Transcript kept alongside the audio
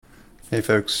Hey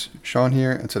folks, Sean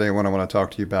here, and today what I want to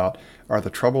talk to you about are the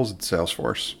troubles at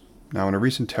Salesforce. Now, in a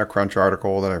recent TechCrunch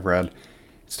article that I've read,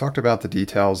 it's talked about the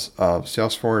details of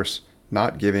Salesforce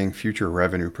not giving future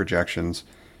revenue projections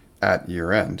at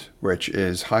year end, which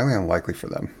is highly unlikely for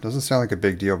them. Doesn't sound like a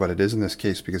big deal, but it is in this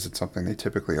case because it's something they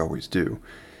typically always do.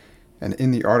 And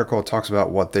in the article, it talks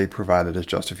about what they provided as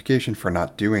justification for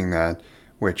not doing that,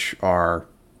 which are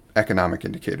economic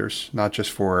indicators, not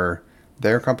just for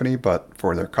their company, but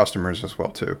for their customers as well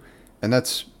too. And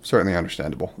that's certainly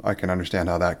understandable. I can understand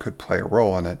how that could play a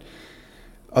role in it.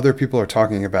 Other people are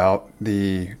talking about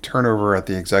the turnover at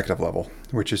the executive level,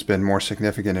 which has been more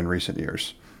significant in recent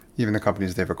years. Even the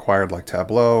companies they've acquired like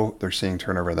Tableau, they're seeing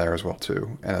turnover there as well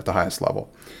too, and at the highest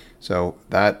level. So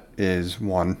that is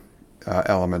one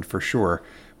element for sure.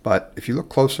 But if you look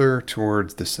closer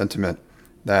towards the sentiment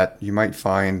that you might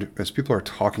find as people are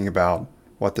talking about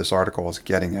what this article is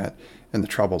getting at and the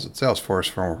troubles at Salesforce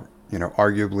for,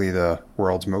 arguably the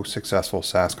world's most successful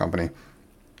SaaS company,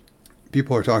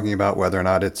 people are talking about whether or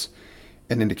not it's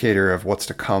an indicator of what's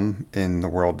to come in the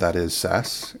world that is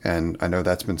SaaS. And I know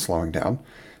that's been slowing down.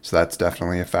 So that's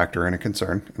definitely a factor and a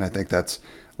concern. And I think that's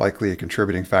likely a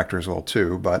contributing factor as well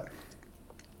too. But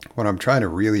what I'm trying to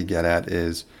really get at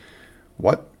is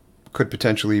what could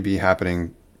potentially be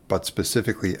happening, but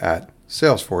specifically at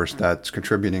Salesforce, that's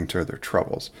contributing to their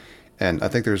troubles. And I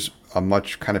think there's a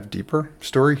much kind of deeper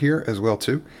story here as well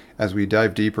too, as we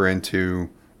dive deeper into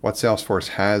what Salesforce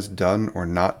has done or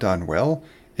not done well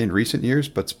in recent years,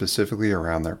 but specifically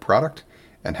around their product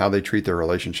and how they treat their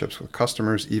relationships with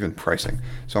customers, even pricing.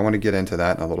 So I want to get into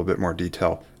that in a little bit more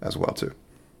detail as well too.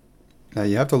 Now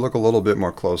you have to look a little bit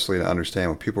more closely to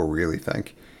understand what people really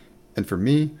think. And for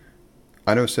me,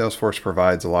 I know Salesforce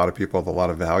provides a lot of people with a lot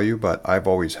of value, but I've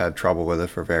always had trouble with it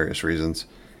for various reasons.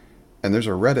 And there's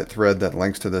a Reddit thread that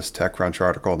links to this TechCrunch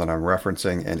article that I'm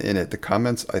referencing, and in it, the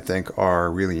comments I think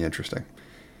are really interesting.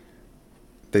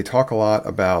 They talk a lot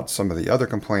about some of the other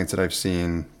complaints that I've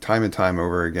seen time and time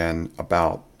over again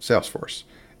about Salesforce.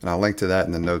 And I'll link to that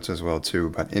in the notes as well too,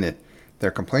 but in it,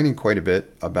 they're complaining quite a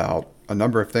bit about a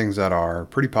number of things that are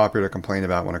pretty popular to complain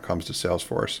about when it comes to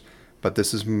Salesforce, but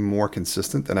this is more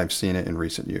consistent than I've seen it in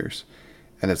recent years.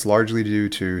 And it's largely due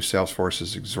to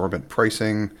Salesforce's exorbitant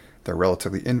pricing, their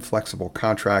relatively inflexible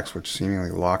contracts, which seemingly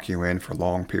lock you in for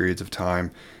long periods of time,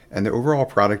 and the overall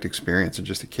product experience and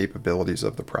just the capabilities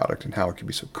of the product and how it can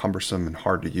be so cumbersome and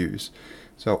hard to use.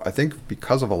 So I think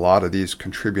because of a lot of these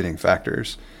contributing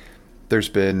factors, there's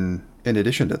been, in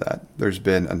addition to that, there's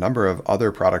been a number of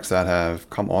other products that have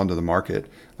come onto the market,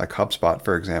 like HubSpot,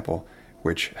 for example,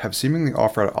 which have seemingly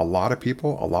offered a lot of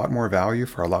people a lot more value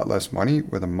for a lot less money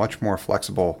with a much more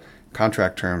flexible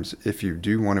contract terms if you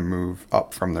do want to move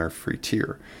up from their free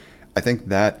tier. I think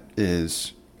that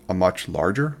is a much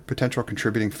larger potential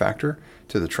contributing factor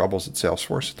to the troubles at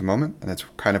Salesforce at the moment, and it's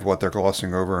kind of what they're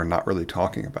glossing over and not really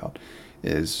talking about,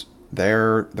 is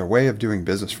their way of doing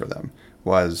business for them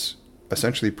was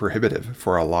essentially prohibitive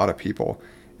for a lot of people.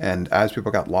 And as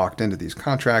people got locked into these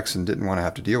contracts and didn't want to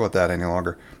have to deal with that any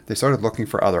longer, they started looking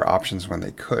for other options when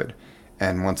they could.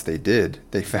 And once they did,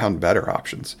 they found better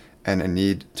options and a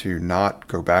need to not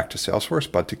go back to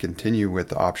Salesforce, but to continue with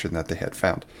the option that they had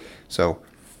found. So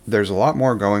there's a lot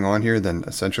more going on here than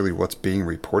essentially what's being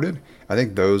reported. I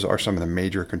think those are some of the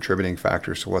major contributing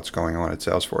factors to what's going on at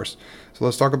Salesforce. So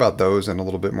let's talk about those in a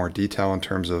little bit more detail in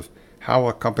terms of how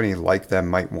a company like them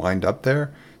might wind up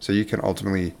there, so you can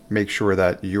ultimately make sure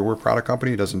that your product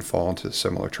company doesn't fall into a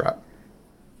similar trap.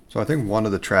 So I think one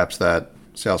of the traps that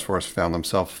Salesforce found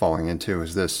themselves falling into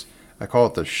is this, I call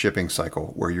it the shipping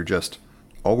cycle, where you're just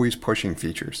always pushing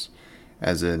features.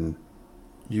 As in,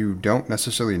 you don't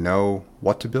necessarily know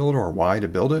what to build or why to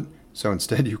build it, so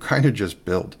instead you kind of just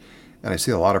build. And I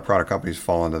see a lot of product companies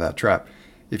fall into that trap.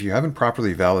 If you haven't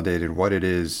properly validated what it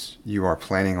is you are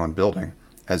planning on building,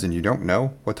 as in you don't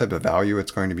know what type of value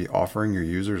it's going to be offering your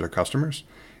users or customers,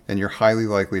 then you're highly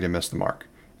likely to miss the mark.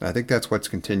 And I think that's what's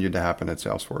continued to happen at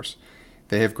Salesforce.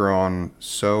 They have grown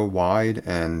so wide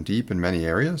and deep in many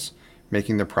areas,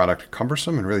 making their product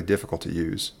cumbersome and really difficult to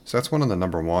use. So that's one of the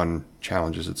number one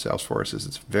challenges at Salesforce, is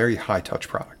it's a very high touch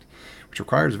product, which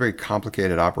requires a very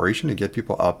complicated operation to get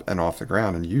people up and off the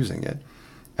ground and using it.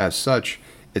 As such,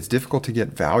 it's difficult to get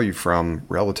value from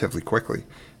relatively quickly.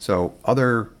 So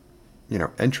other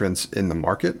entrants in the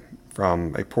market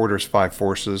from a Porter's Five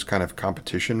Forces kind of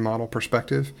competition model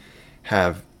perspective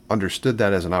have understood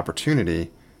that as an opportunity,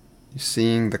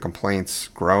 seeing the complaints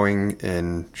growing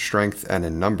in strength and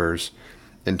in numbers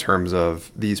in terms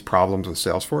of these problems with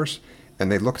Salesforce, and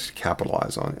they look to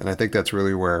capitalize on it. And I think that's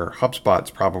really where HubSpot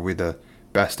is probably the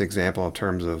best example in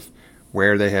terms of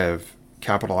where they have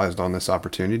capitalized on this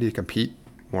opportunity to compete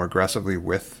more aggressively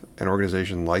with an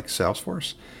organization like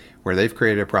Salesforce, where they've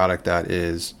created a product that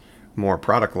is more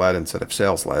product-led instead of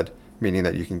sales-led, meaning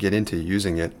that you can get into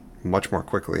using it much more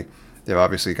quickly. They've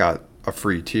obviously got a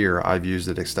free tier. I've used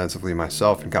it extensively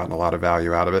myself and gotten a lot of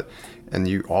value out of it. And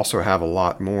you also have a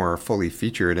lot more fully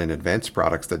featured and advanced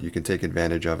products that you can take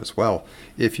advantage of as well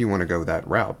if you want to go that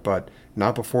route. But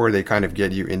not before they kind of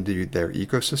get you into their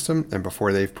ecosystem and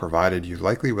before they've provided you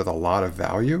likely with a lot of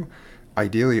value,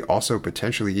 ideally also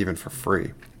potentially even for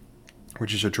free,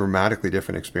 which is a dramatically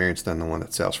different experience than the one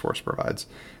that Salesforce provides.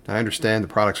 Now, I understand the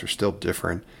products are still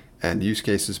different and use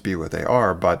cases be what they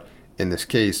are, but in this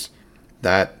case,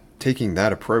 that taking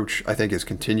that approach, I think, has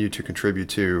continued to contribute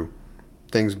to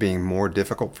things being more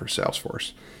difficult for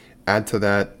Salesforce. Add to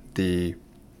that the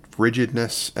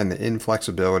rigidness and the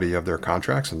inflexibility of their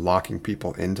contracts and locking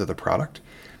people into the product.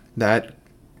 That,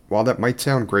 while that might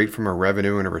sound great from a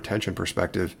revenue and a retention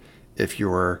perspective, if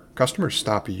your customers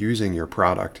stop using your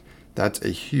product, that's a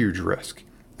huge risk.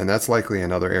 And that's likely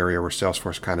another area where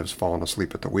Salesforce kind of has fallen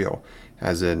asleep at the wheel,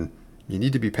 as in you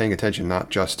need to be paying attention not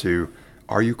just to,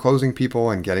 are you closing people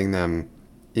and getting them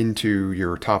into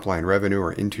your top line revenue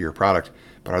or into your product,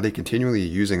 but are they continually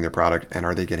using their product and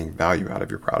are they getting value out of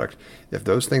your product? If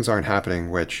those things aren't happening,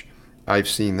 which I've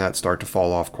seen that start to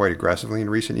fall off quite aggressively in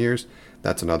recent years,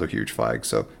 that's another huge flag.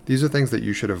 So these are things that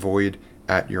you should avoid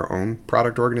at your own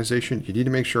product organization. You need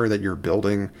to make sure that you're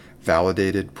building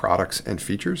validated products and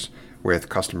features with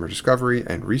customer discovery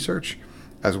and research,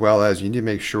 as well as you need to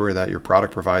make sure that your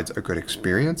product provides a good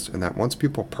experience and that once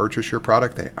people purchase your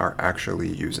product, they are actually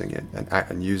using it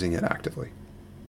and using it actively.